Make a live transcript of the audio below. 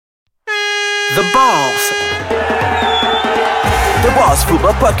The Balls. The Balls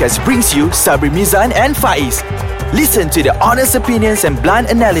Football Podcast brings you Sabri Mizan and Faiz. Listen to the honest opinions and blunt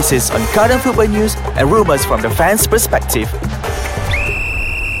analysis on current football news and rumours from the fans' perspective.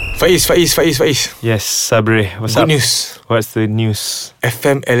 Faiz. Yes, Sabri. What's Good up? news. What's the news?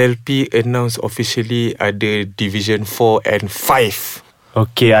 FMLLP announced officially ada Division 4 and 5.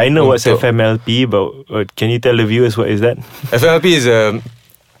 Okay, I know what's FMLP, but can you tell the viewers what is that? FMLP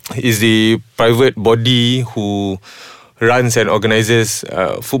is the private body who runs and organises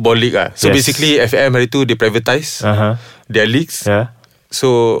football league lah. So Yes. basically FM hari tu they privatise their leagues. Yeah.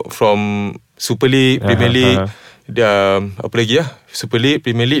 So from Super League, Premier League, apa lagi lah? Super League,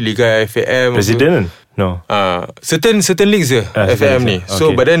 Premier League, Liga FM. President? No. Certain leagues je FM ni.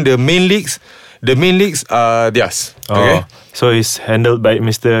 So Okay. but then the main leagues are theirs. Okay. So it's handled by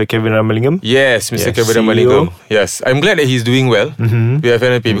Mr. Kevin Ramalingam? Yes, Mr. Yes, Kevin CEO. Ramalingam. Yes, I'm glad that he's doing well with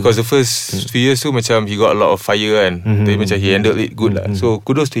FNLP because the first few years tu macam he got a lot of fire kan. Tapi macam he handled it good lah. So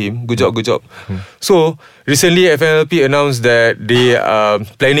kudos to him. Good job. So recently FNLP announced that they are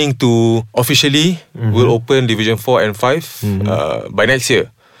planning to officially will open Division 4 and 5 by next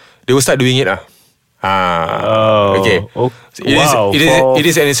year. They will start doing it lah. Okay. It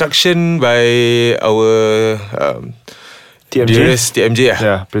is an instruction by our TMJ? dearest TMJ lah.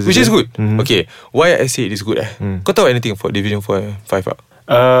 Yeah, which is good. Mm-hmm. Okay, why I say it is good Kau tahu anything for Division 4 and 5 tak?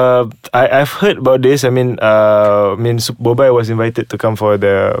 I've heard about this. I mean, Bobai was invited to come for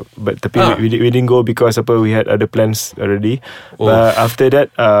but we didn't go because we had other plans already. But after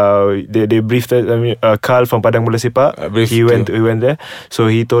that, they briefed us. I mean, Carl from Padang Bola Sepak, he went there.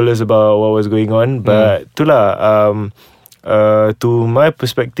 So he told us about what was going on. But itulah, to my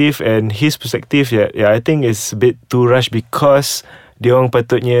perspective and his perspective, I think it's a bit too rush because dia orang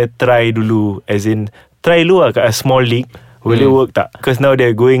patutnya try dulu, as in try dulu kat a small league. Will it work tak? Because now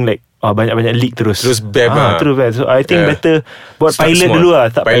they're going like banyak-banyak league terus BAM lah. Terus BAM. So I think better buat Start pilot small. dulu lah.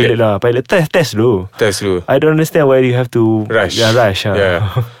 Tak pilot lah. Pilot test dulu. I don't understand why you have to rush. Yeah.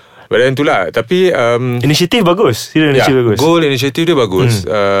 But then itulah. Tapi initiative bagus. Initiative bagus. Goal initiative dia bagus.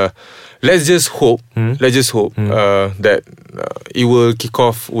 Let's just hope that it will kick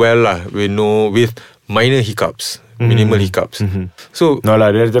off well lah. With minor hiccups, minimal hiccups. So no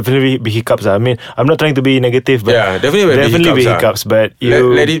lah, there definitely be hiccups lah. I mean, I'm not trying to be negative, but definitely be hiccups. But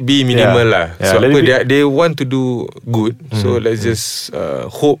let it be minimal lah. So they want to do good. So let's just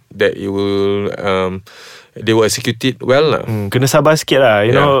hope that it will they will execute it well lah. Kena sabar sikit lah.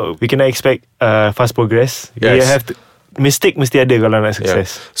 You know, we cannot expect fast progress. Yes. You have to. Mistake mesti ada kalau nak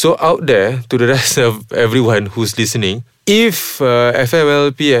sukses. So out there, to the rest of everyone who's listening, if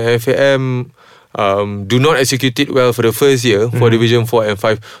FMLP and FAM do not execute it well for the first year for Division 4 and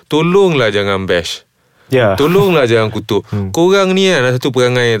 5, tolonglah jangan bash. Tolonglah jangan kutuk. Korang ni ada satu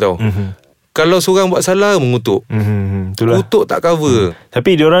perangai tau. Kalau seorang buat salah, mengutuk. Kutuk tak cover.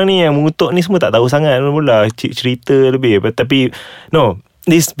 Tapi diorang ni yang mengutuk ni semua tak tahu sangat pula cerita lebih. Tapi no,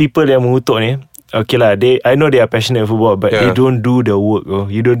 these people yang mengutuk ni, okay lah, I know they are passionate football, but they don't do the work.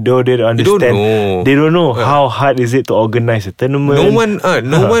 They don't understand. They don't know how hard is it to organise a tournament.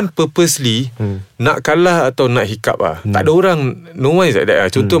 No one purposely nak kalah atau nak hiccup Tak ada orang. No one is like that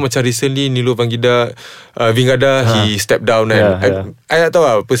Contoh macam recently Nilo Vingada he stepped down and I tak tahu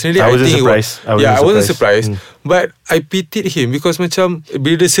lah. Personally I wasn't surprised. But I pitied him because macam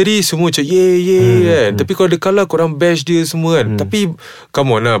bila dia seri semua macam kan. Tapi kalau dia kalah korang bash dia semua kan. Tapi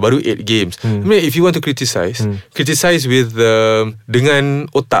come on lah, baru 8 games. I mean, if you want to criticize with dengan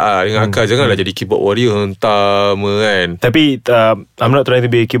otak dengan akal. Janganlah jadi keyboard warrior hentam kan. Tapi I'm not trying to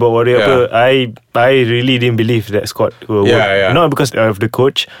be a keyboard warrior I really didn't believe that squad will work. Not because of the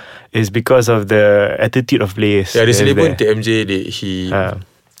coach, it's because of the attitude of players. Recently pun TMJ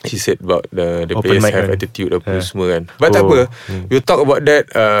he said about the players have attitude apa semua kan. But tak apa, we'll talk about that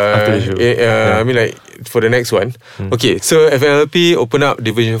I mean like for the next one. Okay, so FMLP open up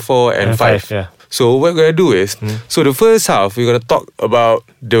Division 4 and 5. So what we're going to do is so the first half we're going to talk about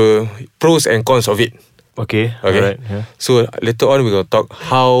the pros and cons of it. Okay. Alright, So later on we're going to talk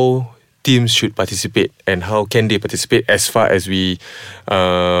how teams should participate and how can they participate as far as we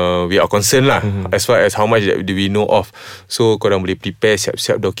are concerned lah. As far as how much that do we know of. So korang boleh prepare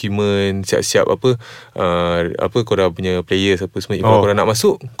siap-siap dokumen, siap-siap apa korang punya players apa semua. If korang nak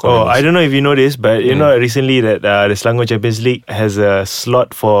masuk, I don't know if you know this, but you know recently that the Selangor Champions League has a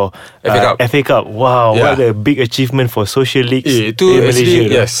slot for FA Cup. Wow, what a big achievement for social leagues in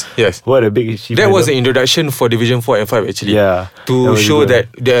Malaysia. Yes. What a big achievement. That was the introduction for Division 4 and 5 actually. To show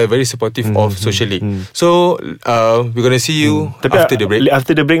that they are very supportive of social league. So we're gonna see you after the break.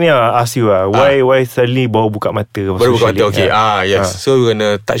 After the break ni, I'll ask you why suddenly baru buka mata? Baru buka mata. Okay. Yes. So we're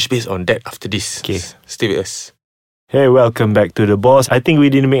gonna touch base on that after this. Okay. Stay with us. Hey, welcome back to The Boss. I think we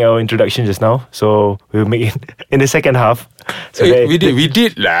didn't make our introduction just now, so we'll make it in the second half. So we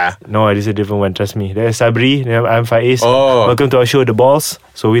did lah. No, this is a different one, trust me. There's Sabri, I'm Faiz. Oh. Welcome to our show, The Balls.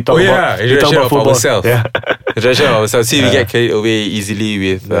 So we talk about football. Yeah. Introduction of ourselves. See, we get carried away easily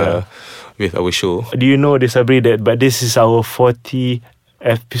with our show. Do you know this, Sabri, but this is our 40th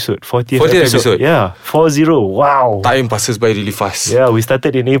episode. Yeah, 40. Wow. Time passes by really fast. Yeah, we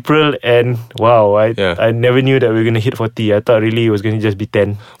started in April and wow, I never knew that we were going to hit 40. I thought really it was going to just be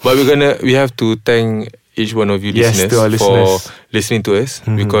 10. But we have to thank each one of you listeners for listening to us,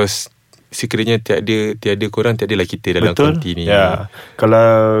 because sekiranya tiada korang, tiadalah kita dalam konti ni. Yeah.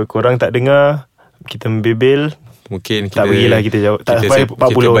 Kalau korang tak dengar, kita membebel, mungkin tak pergilah kita jawab.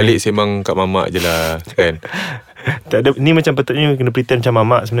 Kita balik sembang kat mamak je lah. Kan? Tak ada, ni macam patutnya kena pretend macam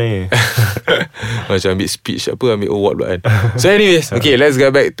mamak sebenarnya. Macam ambil speech ambil award pula kan. So anyways, okay, let's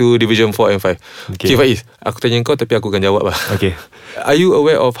go back to Division 4 and 5. Okay, Faiz, aku tanya kau tapi aku akan jawab lah. Okay. Are you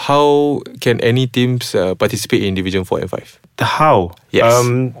aware of how can any teams participate in Division 4 and 5? How? Yes.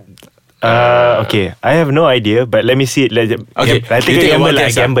 Okay, I have no idea, but let me see it. Okay, I think gamble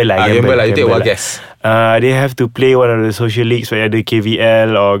lah. You take one guess. They have to play one of the social leagues, either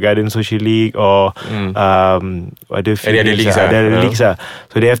KVL or Garden Social League or other leagues. Leagues.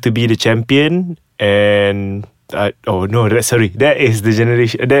 So they have to be the champion and. That is the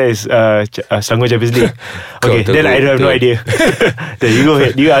generation. That is Sangho Champions League. Okay, then I have no idea. Then you go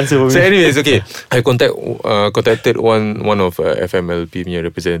ahead. You answer for me. So anyways, okay, I contacted one of FMLLP punya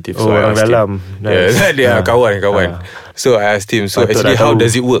representative. So I asked him. Nice. Dia kawan. So I asked him. So actually, how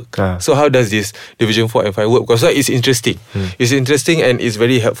does it work? So how does this Division 4 and 5 work? Because it's interesting. It's interesting and it's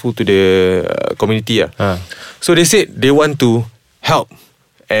very helpful to the community. So they said they want to help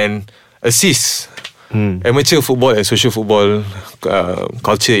and assist amateur football and social football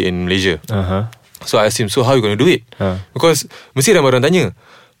culture in Malaysia. So I asked him, so how you going to do it? Because mesti ramai orang tanya,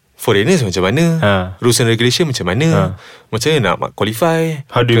 foreigners macam mana, rules and regulation macam mana, macam mana nak qualify,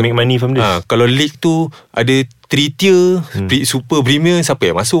 how do you make money from this? Kalau league tu ada 3 tier, super premier,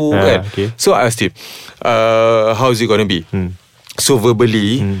 siapa yang masuk kan? Okay. So I asked him, how is it going to be? So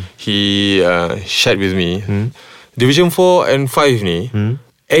verbally he shared with me, Division 4 and 5 ni,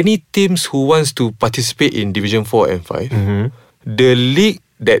 any teams who wants to participate in Division 4 and 5, the league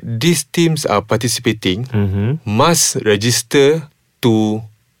that these teams are participating must register to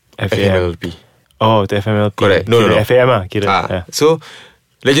FMLLP. Oh, to FMLLP. Correct. No. FAM lah kira. So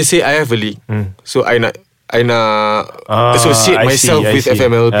let's just say I have a league. So I nak associate myself with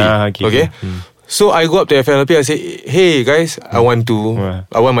FMLLP. Okay. So I go up to FMLLP. I say, hey guys, I want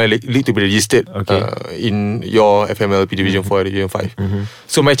my league to be registered in your FMLLP Division 4, Division 5.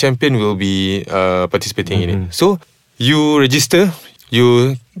 So my champion will be participating in it. So you register,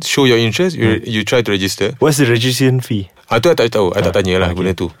 you show your interest, you try to register. What's the registration fee? Tu I tak tahu. I tak tanya lah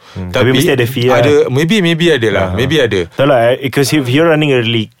benda tu. Tapi mesti ada fee lah. Maybe ada lah. Maybe ada. Tak lah, because if you're running a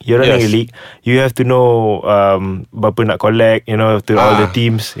league, you have to know berapa nak collect, to all the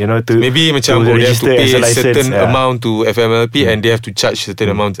teams, to maybe macam they have to pay a certain amount to FMLLP and they have to charge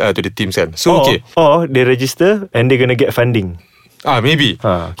certain amount to the teams kan. So or they register and they're gonna get funding. Maybe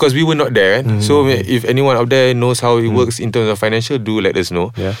because we were not there kan. So if anyone out there knows how it works in terms of financial, do let us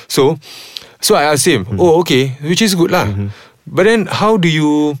know. So I asked him, okay, which is good lah. But then how do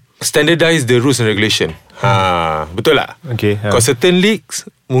you standardize the rules and regulation? Betul lah. Okay. Because certain leagues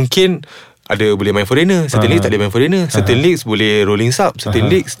mungkin ada boleh main foreigner, certain leagues tak boleh main foreigner, certain leagues boleh rolling sub, certain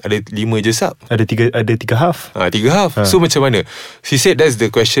leagues ada 5 je sub. Ada tiga half. 3 half. So macam mana? He said that's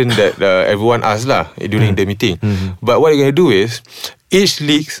the question that everyone asked lah during the meeting. But what they're going to do is each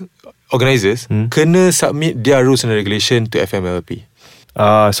league's organisers kena submit their rules and regulation to FMLLP.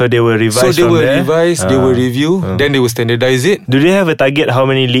 So they will revise. They will review, then they will standardize it. Do they have a target how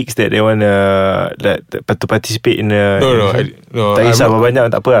many leagues that they want to participate in? No. Tak kisah berapa banyak,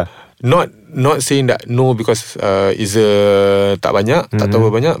 tak apa lah. Not saying that no because is tak banyak, tak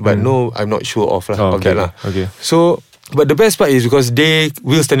tahu berapa banyak, but no, I'm not sure of lah. Okay lah. Okay. So, but the best part is because they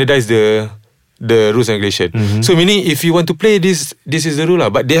will standardize the rules and regulation. So meaning if you want to play this is the rule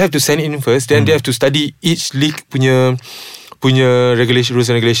lah. But they have to send it in first, then they have to study each league punya regulation,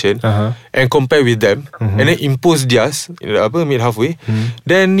 rules and regulation, and compare with them, and then impose theirs mid halfway.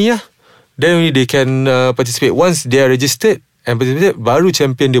 Then only they can participate. Once they are registered and participate, baru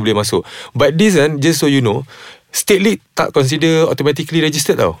champion dia boleh masuk. But this just so you know, State league tak consider automatically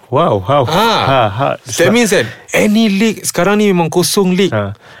registered tau. Wow, how? That means kan, any league sekarang ni memang kosong league,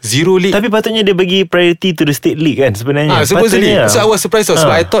 zero league. Tapi patutnya dia bagi priority to the state league kan sebenarnya. Supposedly. So I was surprised tau,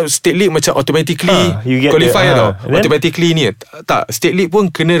 sebab I thought state league macam automatically qualify tau. Automatically ni tak, state league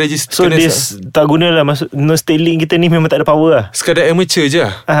pun kena register. So this tak guna lah, maksud no, state league kita ni memang tak ada power lah. Sekadar amateur je.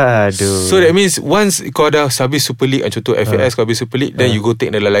 Aduh. So that means once kau dah habis Super League, contoh FAS kau habis Super League, then you go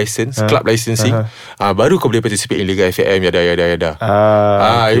take the license, club licensing, baru kau boleh participate in Liga FAM, yada.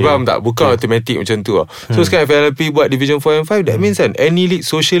 You faham tak? Bukan automatic macam tu. So sekarang FMLLP buat Division 4 and 5, that means kan, any league,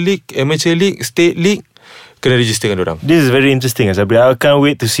 social league, amateur league, state league, kena registerkan orang. This is very interesting, Sabri. I can't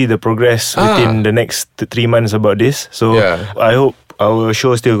wait to see the progress within the next 3 months about this. So I hope our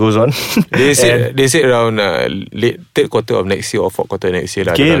show still goes on. They said around late third quarter of next year or fourth quarter next year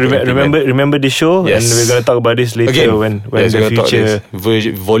lah. Okay, remember this show, and we're going to talk about this later again, when the future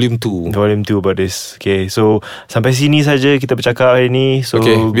volume 2 about this. Okay, so sampai sini saja kita bercakap hari ni. So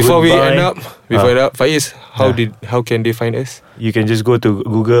before we end up, Faiz, how can they find us? You can just go to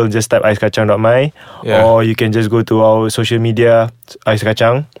Google, just type aiskacang.my, or you can just go to our social media, Ais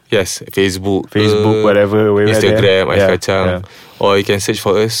Kacang. Yes, Facebook, whatever, Instagram, Ais Kacang. Or you can search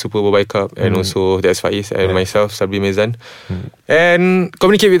for us, Super Bobai Cup, and also that's Faiz and myself, Sabri Mezan. And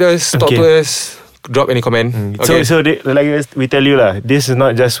communicate with us, talk to us, drop any comment. Okay. So like we tell you lah, this is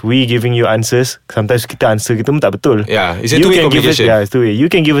not just we giving you answers. Sometimes kita answer kita pun tak betul. It's a two-way communication. It's two-way. You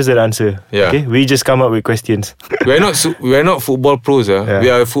can give us that answer. Okay, we just come up with questions. We are not football pros.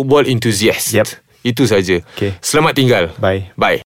 We are football enthusiasts. Itu saja. Okay. Selamat tinggal. Bye.